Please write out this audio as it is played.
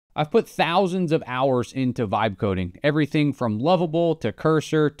I've put thousands of hours into vibe coding, everything from Lovable to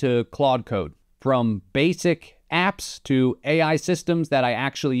Cursor to Claude Code, from basic apps to AI systems that I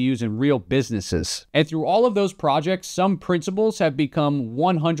actually use in real businesses. And through all of those projects, some principles have become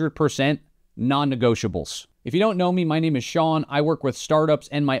 100% non-negotiables. If you don't know me, my name is Sean. I work with startups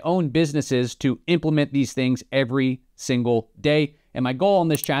and my own businesses to implement these things every single day. And my goal on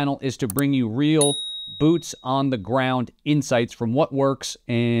this channel is to bring you real boots on the ground insights from what works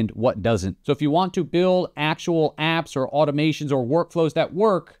and what doesn't. So if you want to build actual apps or automations or workflows that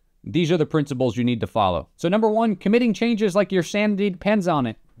work, these are the principles you need to follow. So number one, committing changes like your sanity depends on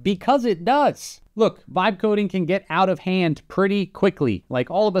it, because it does. Look, vibe coding can get out of hand pretty quickly.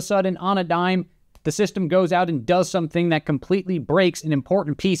 Like all of a sudden on a dime, the system goes out and does something that completely breaks an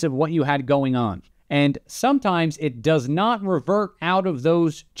important piece of what you had going on. And sometimes it does not revert out of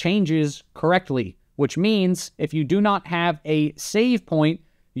those changes correctly, which means if you do not have a save point,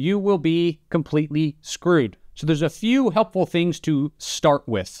 you will be completely screwed. So there's a few helpful things to start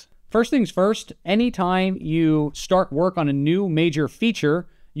with. First things first, anytime you start work on a new major feature,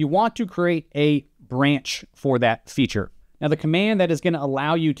 you want to create a branch for that feature. Now, the command that is going to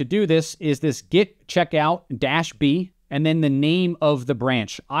allow you to do this is this git checkout -b, and then the name of the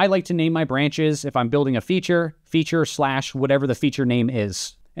branch. I like to name my branches, if I'm building a feature / whatever the feature name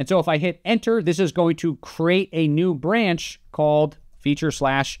is. And so if I hit enter, this is going to create a new branch called feature /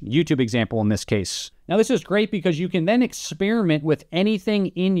 YouTube example in this case. Now, this is great because you can then experiment with anything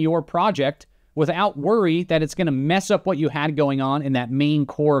in your project without worry that it's going to mess up what you had going on in that main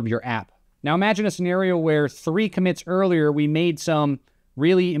core of your app. Now, imagine a scenario where 3 commits earlier, we made some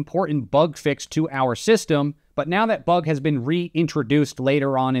really important bug fix to our system, but now that bug has been reintroduced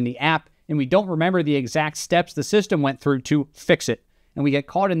later on in the app, and we don't remember the exact steps the system went through to fix it. And we get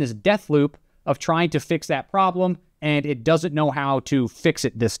caught in this death loop of trying to fix that problem, and it doesn't know how to fix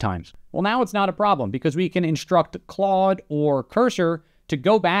it this time. Well, now it's not a problem because we can instruct Claude or Cursor to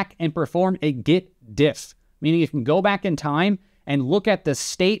go back and perform a git diff, meaning you can go back in time and look at the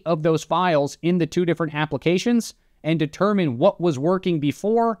state of those files in the 2 different applications and determine what was working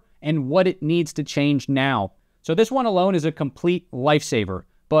before and what it needs to change now. So this one alone is a complete lifesaver.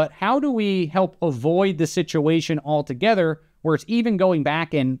 But how do we help avoid the situation altogether where it's even going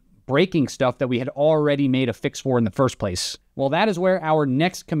back and breaking stuff that we had already made a fix for in the first place? Well, that is where our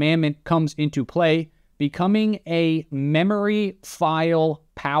next commandment comes into play, becoming a memory file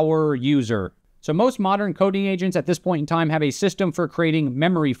power user. So most modern coding agents at this point in time have a system for creating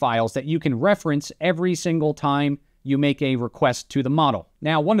memory files that you can reference every single time you make a request to the model.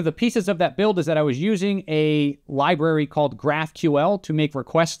 Now, one of the pieces of that build is that I was using a library called GraphQL to make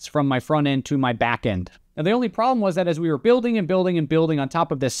requests from my front end to my back end. Now, the only problem was that as we were building and building and building on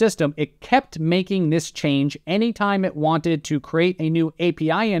top of this system, it kept making this change anytime it wanted to create a new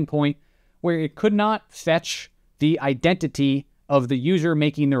API endpoint where it could not fetch the identity of the user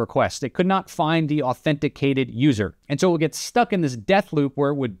making the request. It could not find the authenticated user. And so it would get stuck in this death loop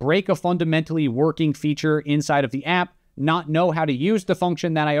where it would break a fundamentally working feature inside of the app, not know how to use the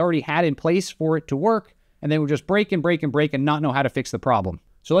function that I already had in place for it to work, and then it would just break and break and break and not know how to fix the problem.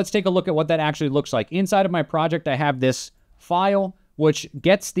 So let's take a look at what that actually looks like. Inside of my project, I have this file which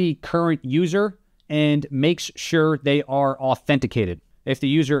gets the current user and makes sure they are authenticated. If the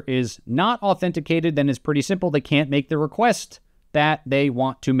user is not authenticated, then it's pretty simple. They can't make the request that they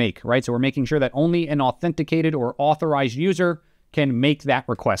want to make, right? So we're making sure that only an authenticated or authorized user can make that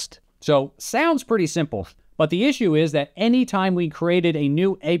request. So sounds pretty simple, but the issue is that anytime we created a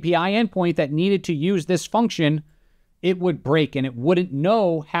new API endpoint that needed to use this function, it would break and it wouldn't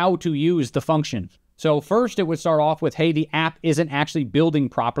know how to use the function. So first it would start off with, hey, the app isn't actually building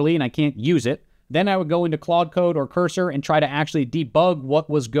properly and I can't use it. Then I would go into Claude Code or Cursor and try to actually debug what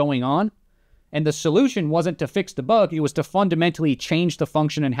was going on. And the solution wasn't to fix the bug, it was to fundamentally change the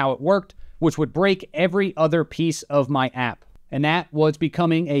function and how it worked, which would break every other piece of my app. And that was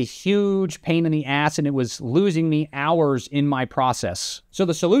becoming a huge pain in the ass, and it was losing me hours in my process. So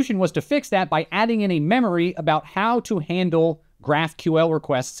the solution was to fix that by adding in a memory about how to handle GraphQL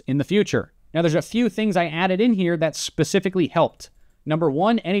requests in the future. Now, there's a few things I added in here that specifically helped. Number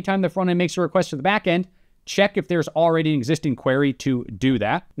one, anytime the front end makes a request to the back end, check if there's already an existing query to do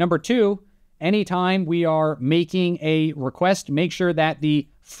that. Number two, anytime we are making a request, make sure that the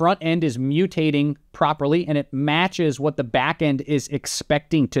front end is mutating properly and it matches what the back end is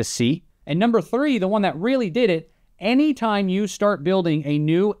expecting to see. And number three, the one that really did it, anytime you start building a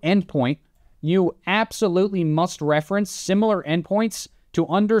new endpoint, you absolutely must reference similar endpoints to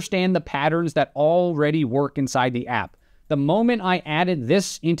understand the patterns that already work inside the app. The moment I added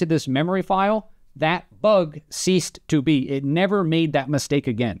this into this memory file, that bug ceased to be. It never made that mistake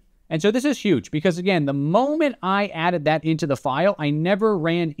again. And so this is huge because, again, the moment I added that into the file, I never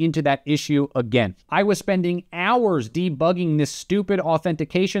ran into that issue again. I was spending hours debugging this stupid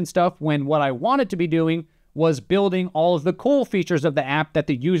authentication stuff when what I wanted to be doing was building all of the cool features of the app that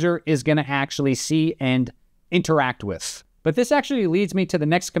the user is going to actually see and interact with. But this actually leads me to the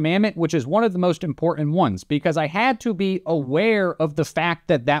next commandment, which is one of the most important ones, because I had to be aware of the fact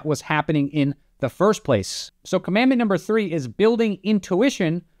that that was happening in the first place. So commandment number 3 is building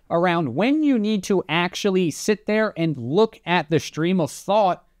intuition around when you need to actually sit there and look at the stream of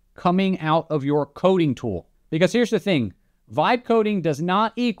thought coming out of your coding tool. Because here's the thing, vibe coding does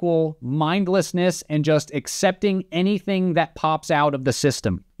not equal mindlessness and just accepting anything that pops out of the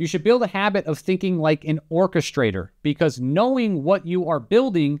system. You should build a habit of thinking like an orchestrator, because knowing what you are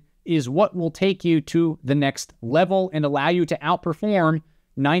building is what will take you to the next level and allow you to outperform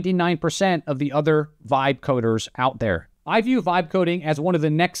 99% of the other vibe coders out there. I view vibe coding as one of the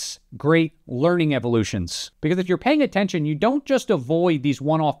next great learning evolutions, because if you're paying attention, you don't just avoid these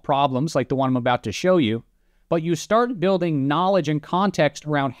one-off problems like the one I'm about to show you, but you start building knowledge and context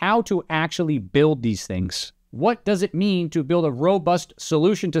around how to actually build these things. What does it mean to build a robust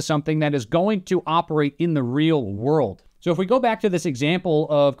solution to something that is going to operate in the real world? So if we go back to this example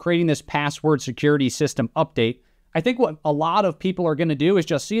of creating this password security system update, I think what a lot of people are going to do is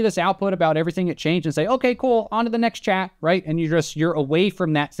just see this output about everything that changed and say, okay, cool, on to the next chat, right? And you're away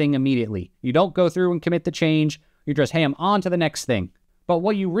from that thing immediately. You don't go through and commit the change. You're just, hey, I'm on to the next thing. But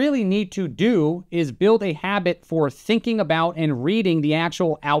what you really need to do is build a habit for thinking about and reading the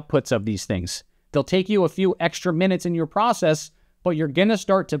actual outputs of these things. They'll take you a few extra minutes in your process, but you're going to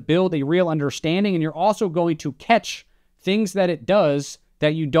start to build a real understanding, and you're also going to catch things that it does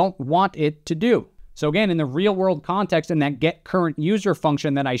that you don't want it to do. So again, in the real world context, in that get current user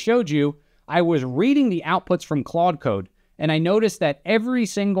function that I showed you, I was reading the outputs from Claude Code, and I noticed that every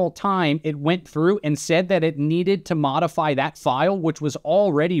single time it went through and said that it needed to modify that file, which was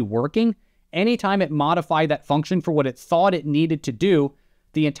already working, anytime it modified that function for what it thought it needed to do,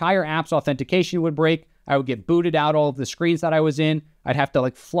 the entire app's authentication would break. I would get booted out all of the screens that I was in. I'd have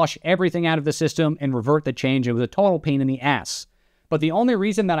to flush everything out of the system and revert the change. It was a total pain in the ass. But the only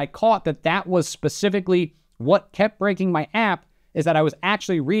reason that I caught that was specifically what kept breaking my app is that I was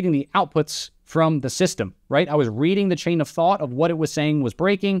actually reading the outputs from the system, right? I was reading the chain of thought of what it was saying was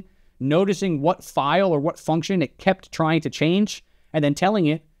breaking, noticing what file or what function it kept trying to change, and then telling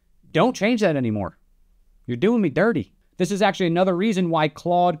it, don't change that anymore. You're doing me dirty. This is actually another reason why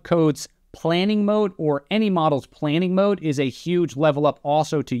Claude Code's planning mode, or any model's planning mode, is a huge level up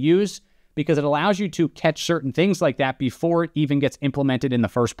also to use, because it allows you to catch certain things like that before it even gets implemented in the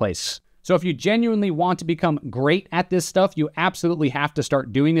first place. So if you genuinely want to become great at this stuff, you absolutely have to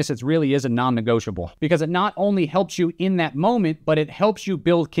start doing this. It really is a non-negotiable, because it not only helps you in that moment, but it helps you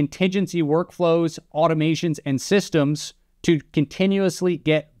build contingency workflows, automations, and systems to continuously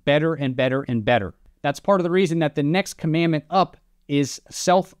get better and better and better. That's part of the reason that the next commandment up is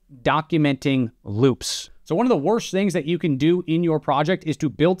self-documenting loops. So one of the worst things that you can do in your project is to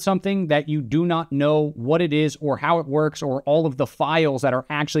build something that you do not know what it is or how it works or all of the files that are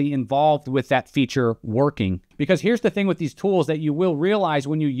actually involved with that feature working. Because here's the thing with these tools that you will realize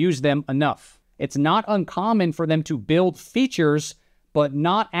when you use them enough. It's not uncommon for them to build features but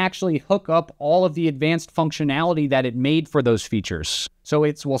not actually hook up all of the advanced functionality that it made for those features. So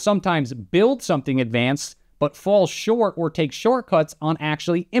it will sometimes build something advanced but fall short or take shortcuts on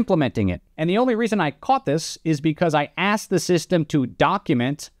actually implementing it. And the only reason I caught this is because I asked the system to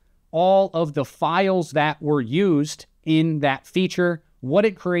document all of the files that were used in that feature, what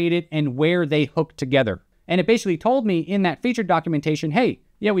it created, and where they hooked together. And it basically told me in that feature documentation, hey,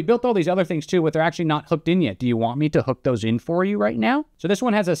 yeah, we built all these other things too, but they're actually not hooked in yet. Do you want me to hook those in for you right now? So this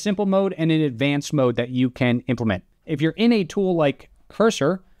one has a simple mode and an advanced mode that you can implement. If you're in a tool like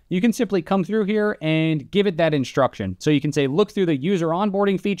Cursor, you can simply come through here and give it that instruction. So you can say, look through the user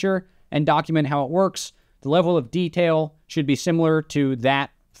onboarding feature and document how it works. The level of detail should be similar to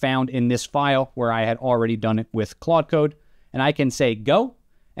that found in this file where I had already done it with Claude Code. And I can say go,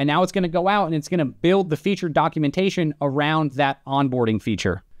 and now it's going to go out and it's going to build the feature documentation around that onboarding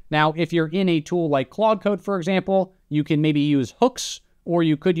feature. Now, if you're in a tool like Claude Code, for example, you can maybe use hooks, or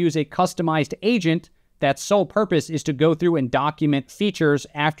you could use a customized agent that's sole purpose is to go through and document features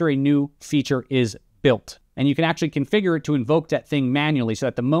after a new feature is built. And you can actually configure it to invoke that thing manually so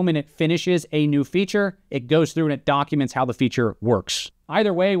that the moment it finishes a new feature, it goes through and it documents how the feature works.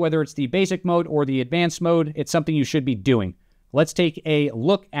 Either way, whether it's the basic mode or the advanced mode, it's something you should be doing. Let's take a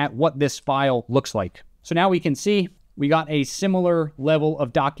look at what this file looks like. So now we can see we got a similar level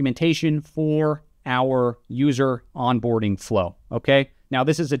of documentation for our user onboarding flow, okay? Now,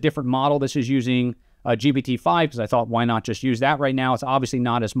 this is a different model. This is using GPT-5 because I thought, why not just use that right now? It's obviously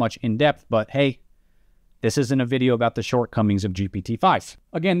not as much in depth, but hey, this isn't a video about the shortcomings of GPT-5.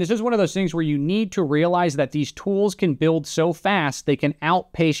 Again, this is one of those things where you need to realize that these tools can build so fast, they can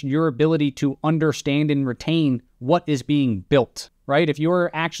outpace your ability to understand and retain what is being built, right? If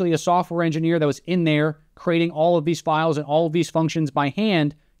you're actually a software engineer that was in there creating all of these files and all of these functions by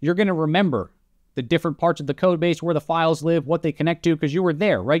hand, you're going to remember the different parts of the code base, where the files live, what they connect to, because you were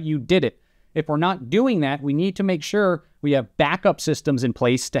there, right? You did it. If we're not doing that, we need to make sure we have backup systems in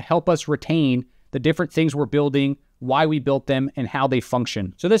place to help us retain the different things we're building, why we built them, and how they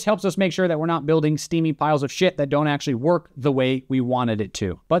function. So this helps us make sure that we're not building steamy piles of shit that don't actually work the way we wanted it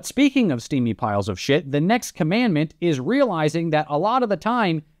to. But speaking of steamy piles of shit, the next commandment is realizing that a lot of the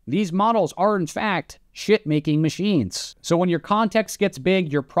time, these models are in fact shit-making machines. So when your context gets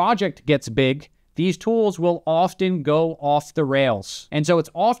big, your project gets big, these tools will often go off the rails. And so it's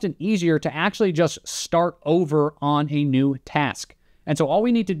often easier to actually just start over on a new task. And so all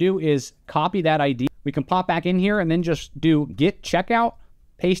we need to do is copy that ID. We can pop back in here and then just do git checkout,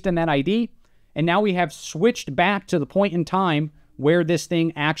 paste in that ID. And now we have switched back to the point in time where this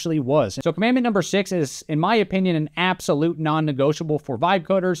thing actually was. So commandment number 6 is, in my opinion, an absolute non-negotiable for vibe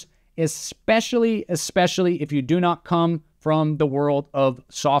coders, especially if you do not come from the world of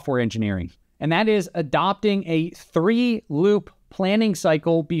software engineering. And that is adopting a 3-loop planning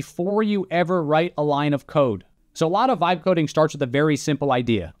cycle before you ever write a line of code. So a lot of vibe coding starts with a very simple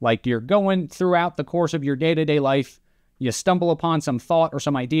idea, like you're going throughout the course of your day-to-day life, you stumble upon some thought or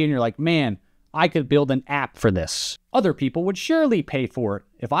some idea, and you're like, man, I could build an app for this. Other people would surely pay for it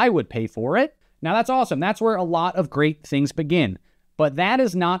if I would pay for it. Now that's awesome. That's where a lot of great things begin. But that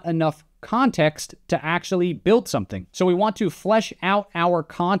is not enough context to actually build something. So we want to flesh out our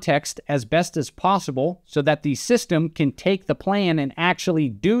context as best as possible so that the system can take the plan and actually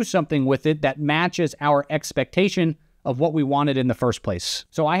do something with it that matches our expectation of what we wanted in the first place.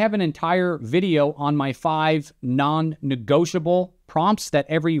 So I have an entire video on my 5 non-negotiable prompts that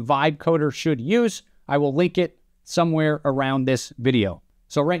every vibe coder should use. I will link it somewhere around this video.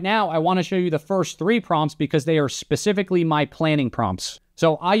 So right now I want to show you the first 3 prompts because they are specifically my planning prompts.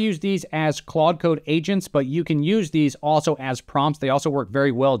 So I use these as Claude Code agents, but you can use these also as prompts. They also work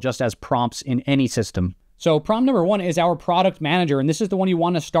very well just as prompts in any system. So prompt number 1 is our product manager, and this is the one you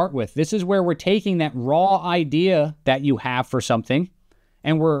want to start with. This is where we're taking that raw idea that you have for something,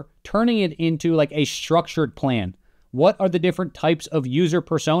 and we're turning it into like a structured plan. What are the different types of user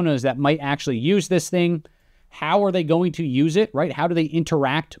personas that might actually use this thing? How are they going to use it, right? How do they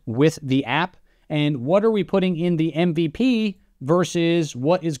interact with the app? And what are we putting in the MVP versus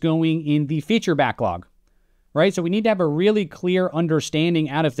what is going in the feature backlog, right? So we need to have a really clear understanding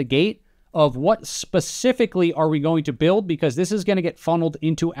out of the gate of what specifically are we going to build, because this is going to get funneled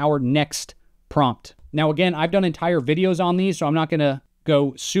into our next prompt. Now, again, I've done entire videos on these, so I'm not going to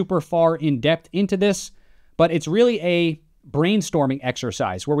go super far in depth into this, but it's really a brainstorming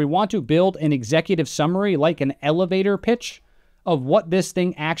exercise where we want to build an executive summary, like an elevator pitch of what this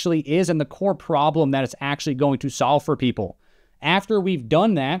thing actually is and the core problem that it's actually going to solve for people. After we've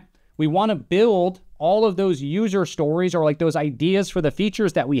done that, we want to build all of those user stories or like those ideas for the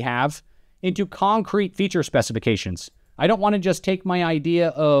features that we have into concrete feature specifications. I don't want to just take my idea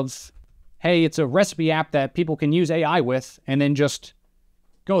of, hey, it's a recipe app that people can use AI with, and then just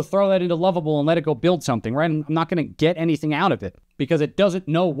go throw that into Lovable and let it go build something, right? I'm not going to get anything out of it because it doesn't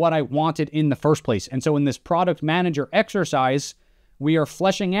know what I wanted in the first place. And so in this product manager exercise, we are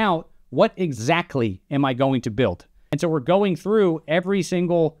fleshing out what exactly am I going to build? And so we're going through every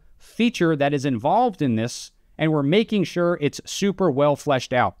single feature that is involved in this, and we're making sure it's super well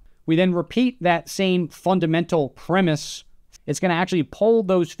fleshed out. We then repeat that same fundamental premise. It's going to actually pull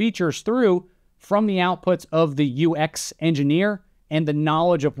those features through from the outputs of the UX engineer and the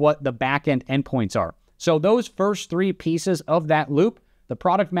knowledge of what the backend endpoints are. So those first 3 pieces of that loop, the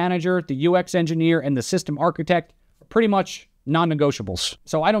product manager, the UX engineer, and the system architect, are pretty much non-negotiables.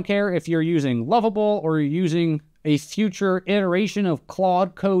 So I don't care if you're using Lovable or you're using a future iteration of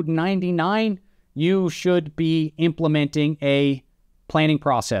Claude Code 99, you should be implementing a planning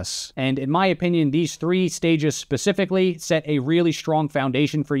process. And in my opinion, these 3 stages specifically set a really strong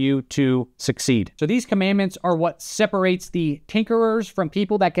foundation for you to succeed. So these commandments are what separates the tinkerers from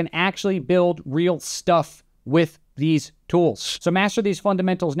people that can actually build real stuff with these tools. So master these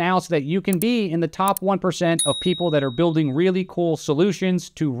fundamentals now so that you can be in the top 1% of people that are building really cool solutions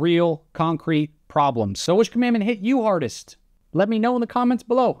to real concrete problems. So which commandment hit you hardest? Let me know in the comments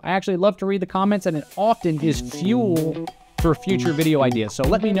below. I actually love to read the comments, and it often is fuel for future video ideas. So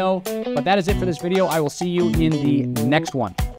let me know. But that is it for this video. I will see you in the next one.